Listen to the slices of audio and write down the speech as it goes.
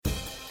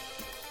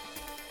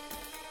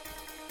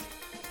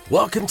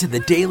Welcome to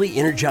the Daily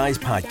Energize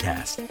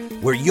podcast,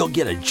 where you'll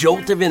get a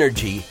jolt of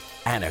energy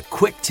and a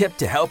quick tip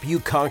to help you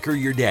conquer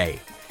your day.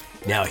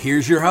 Now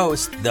here's your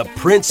host, the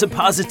Prince of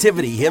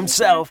Positivity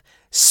himself,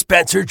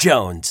 Spencer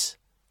Jones.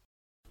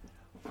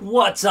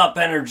 What's up,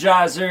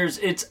 Energizers?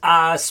 It's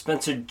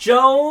Spencer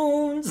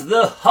Jones,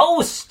 the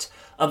host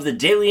of the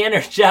Daily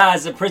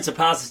Energize, the Prince of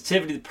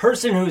Positivity, the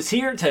person who's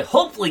here to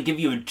hopefully give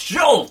you a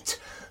jolt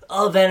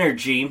of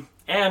energy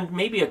and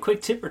maybe a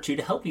quick tip or two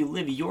to help you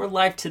live your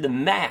life to the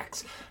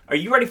max. Are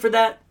you ready for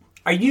that?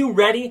 Are you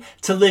ready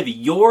to live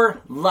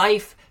your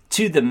life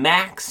to the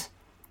max?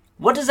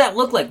 What does that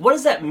look like? What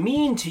does that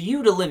mean to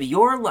you to live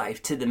your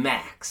life to the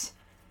max?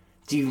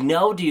 Do you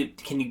know?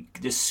 Can you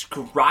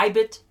describe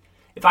it?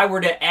 If I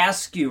were to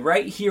ask you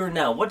right here and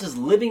now, what does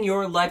living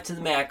your life to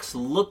the max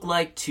look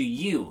like to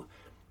you?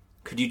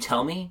 Could you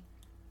tell me?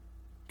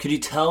 Could you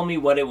tell me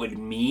what it would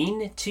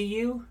mean to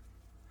you?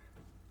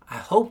 I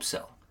hope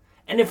so.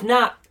 And if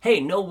not, hey,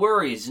 no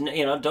worries.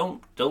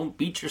 Don't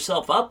beat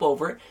yourself up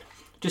over it.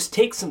 Just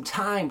take some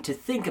time to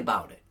think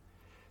about it.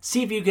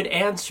 See if you could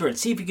answer it.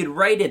 See if you could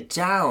write it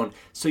down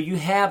so you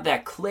have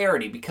that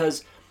clarity,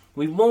 because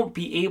we won't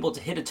be able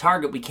to hit a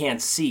target we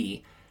can't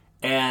see.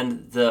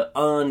 And the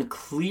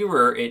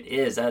unclearer it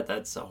is,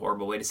 that's a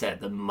horrible way to say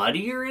it, the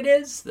muddier it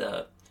is,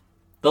 the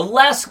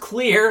less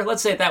clear,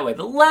 let's say it that way,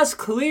 the less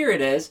clear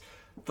it is,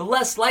 the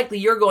less likely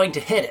you're going to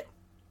hit it.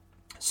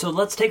 So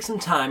let's take some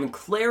time and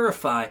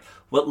clarify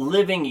what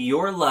living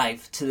your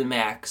life to the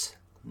max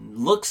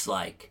looks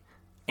like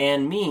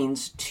and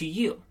means to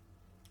you.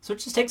 So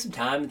just take some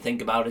time and think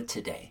about it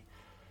today.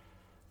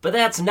 But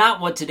that's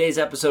not what today's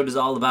episode is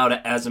all about,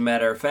 as a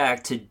matter of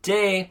fact.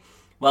 Today,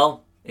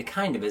 well, it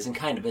kind of is and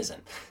kind of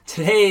isn't.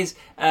 Today's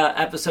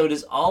episode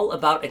is all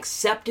about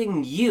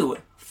accepting you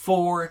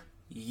for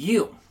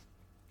you.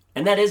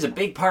 And that is a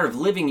big part of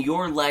living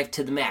your life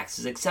to the max,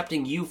 is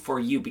accepting you for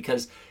you,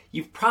 because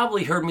you've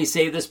probably heard me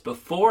say this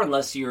before,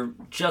 unless you're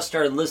just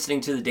started listening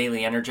to the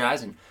Daily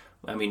Energize. And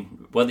I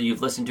mean, whether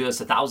you've listened to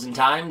us 1,000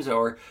 times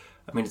or,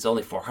 I mean, it's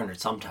only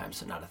 400 sometimes,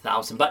 so not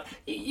 1,000, but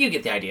you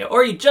get the idea.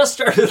 Or you just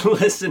started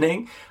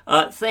listening.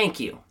 Thank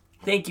you.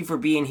 Thank you for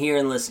being here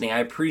and listening. I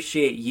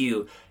appreciate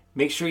you.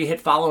 Make sure you hit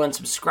follow and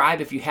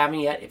subscribe if you haven't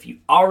yet. If you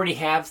already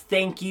have,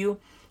 thank you.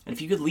 And if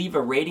you could leave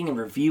a rating and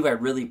review, I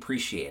really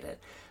appreciate it.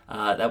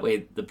 That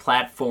way the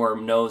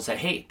platform knows that,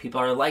 hey, people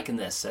are liking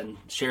this and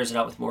shares it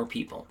out with more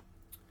people.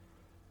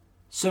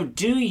 So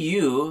do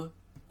you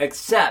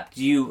accept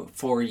you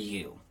for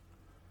you?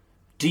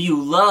 Do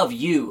you love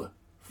you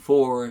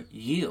for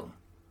you?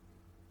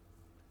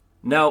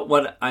 Now,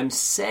 what I'm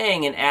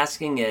saying and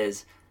asking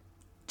is,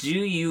 do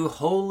you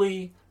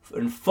wholly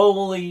and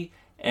fully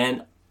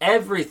and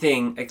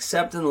everything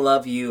accept and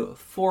love you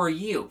for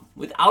you?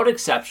 Without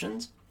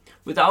exceptions,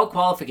 without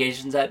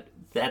qualifications,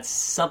 that's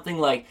something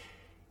like,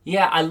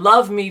 yeah, I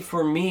love me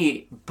for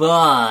me,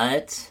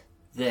 but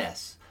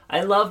this.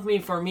 I love me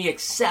for me,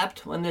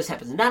 except when this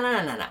happens.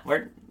 No.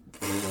 We're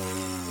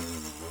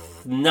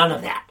none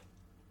of that.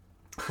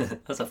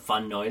 That's a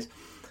fun noise.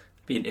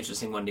 Be an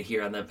interesting one to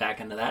hear on the back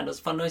end of that. That's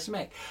a fun noise to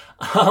make.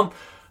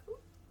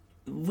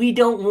 We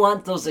don't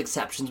want those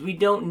exceptions. We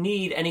don't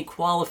need any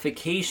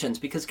qualifications,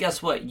 because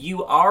guess what?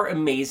 You are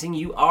amazing.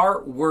 You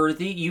are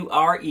worthy. You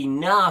are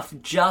enough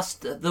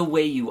just the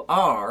way you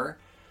are.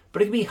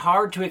 But it can be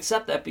hard to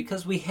accept that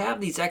because we have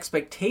these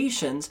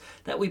expectations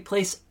that we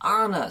place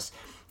on us.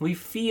 We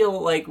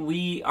feel like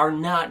we are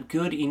not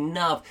good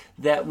enough,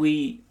 that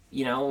we're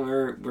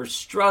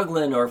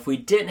struggling, or if we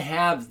didn't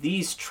have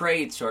these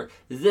traits or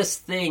this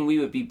thing, we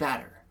would be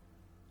better.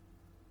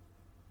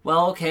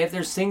 Well, okay, if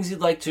there's things you'd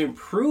like to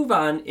improve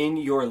on in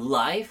your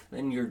life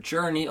and your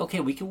journey, okay,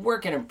 we can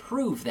work and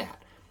improve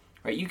that,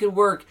 right? You can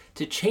work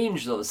to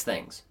change those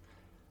things.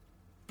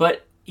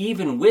 But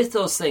even with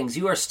those things,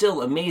 you are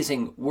still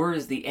amazing,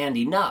 worthy, and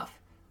enough.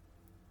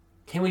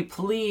 Can we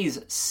please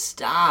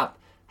stop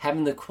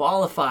having the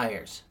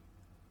qualifiers,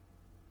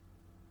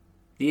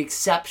 the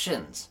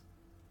exceptions,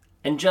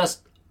 and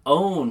just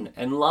own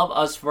and love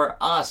us for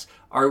us,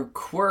 our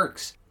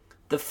quirks,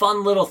 the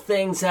fun little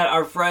things that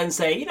our friends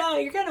say,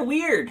 you're kind of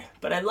weird,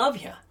 but I love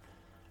you,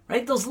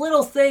 right? Those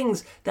little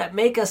things that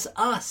make us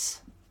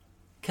us.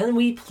 Can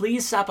we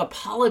please stop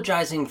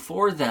apologizing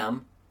for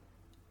them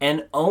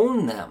and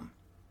own them?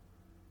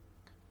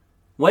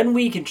 When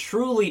we can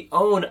truly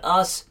own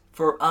us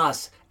for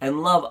us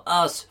and love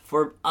us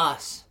for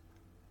us,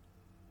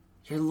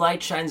 your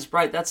light shines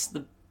bright. That's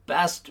the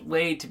best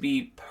way to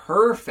be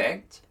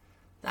perfect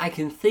that I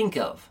can think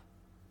of.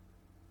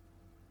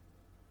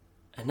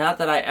 And not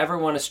that I ever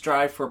want to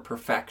strive for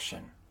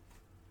perfection,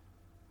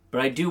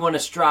 but I do want to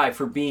strive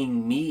for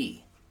being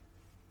me,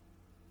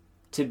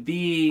 to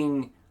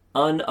being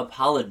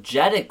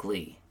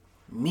unapologetically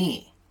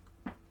me.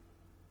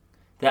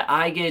 That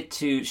I get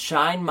to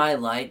shine my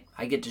light,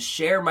 I get to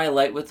share my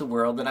light with the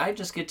world, and I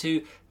just get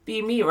to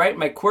be me, right?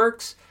 My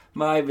quirks,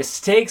 my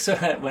mistakes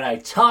when I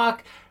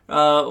talk,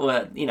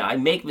 I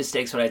make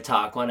mistakes when I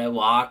talk, when I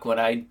walk, when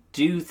I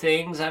do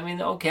things. I mean,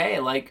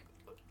 okay, like,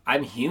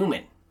 I'm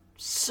human.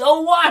 So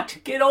what?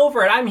 Get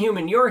over it. I'm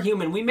human. You're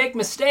human. We make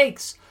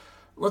mistakes.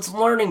 Let's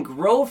learn and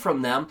grow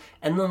from them,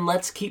 and then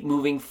let's keep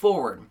moving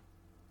forward.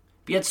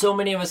 But yet so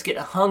many of us get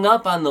hung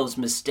up on those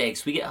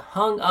mistakes. We get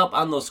hung up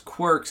on those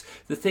quirks,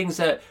 the things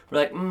that we're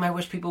like, I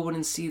wish people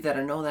wouldn't see that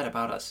or know that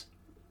about us.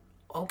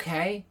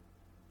 Okay.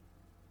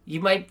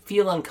 You might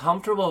feel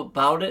uncomfortable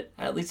about it,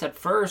 at least at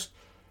first,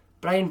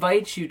 but I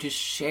invite you to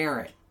share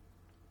it.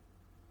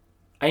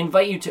 I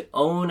invite you to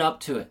own up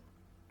to it.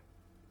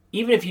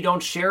 Even if you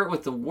don't share it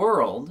with the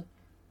world,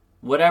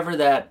 whatever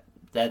that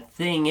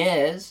thing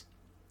is,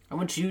 I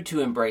want you to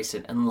embrace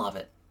it and love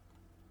it,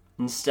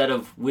 instead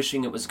of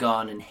wishing it was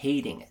gone and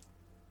hating it.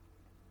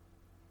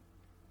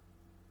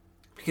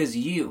 Because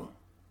you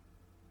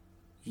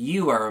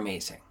are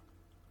amazing.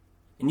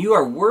 And you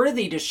are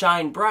worthy to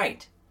shine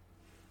bright.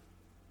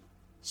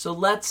 So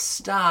let's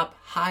stop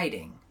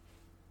hiding.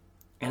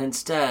 And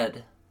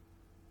instead,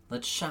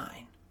 let's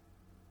shine.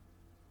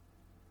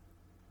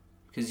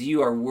 Because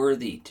you are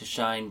worthy to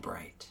shine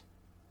bright.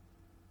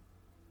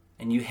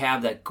 And you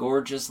have that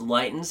gorgeous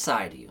light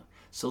inside of you.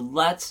 So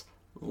let's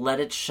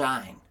let it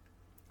shine.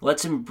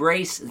 Let's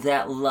embrace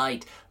that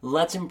light.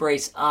 Let's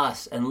embrace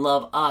us and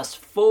love us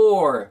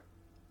for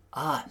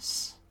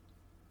us.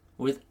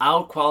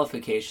 Without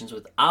qualifications,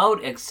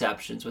 without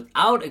exceptions,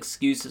 without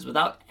excuses,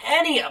 without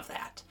any of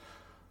that.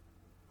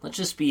 Let's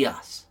just be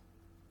us.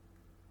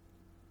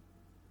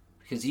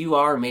 Because you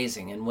are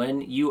amazing. And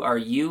when you are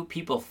you,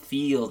 people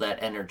feel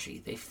that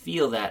energy. They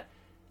feel that.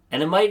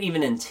 And it might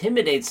even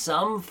intimidate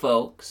some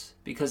folks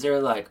because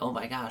they're like, oh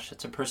my gosh,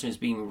 that's a person who's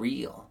being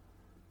real.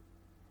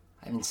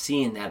 I haven't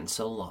seen that in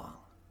so long.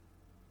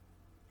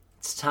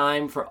 It's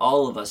time for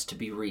all of us to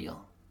be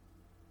real,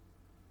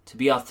 to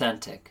be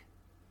authentic,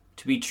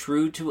 to be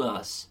true to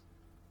us,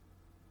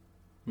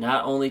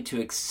 not only to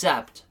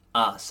accept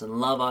us and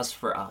love us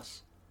for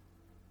us,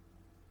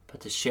 but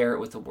to share it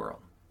with the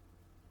world.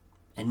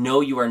 And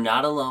know you are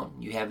not alone.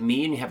 You have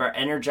me and you have our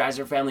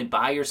Energizer family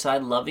by your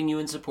side, loving you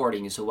and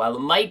supporting you. So while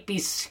it might be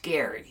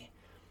scary,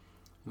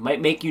 it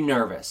might make you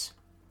nervous,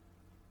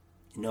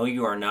 know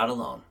you are not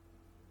alone.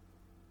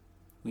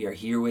 We are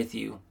here with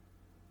you,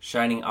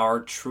 shining our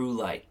true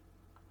light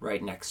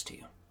right next to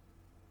you.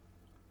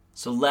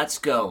 So let's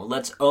go.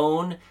 Let's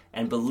own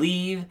and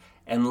believe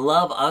and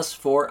love us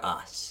for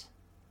us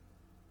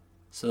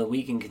so that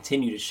we can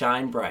continue to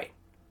shine bright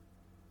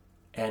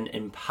and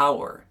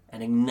empower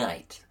and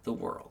ignite the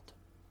world.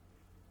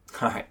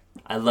 All right.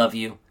 I love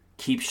you.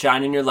 Keep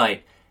shining your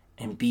light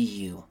and be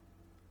you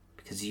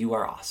because you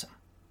are awesome.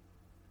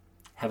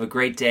 Have a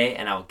great day,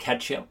 and I will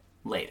catch you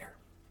later.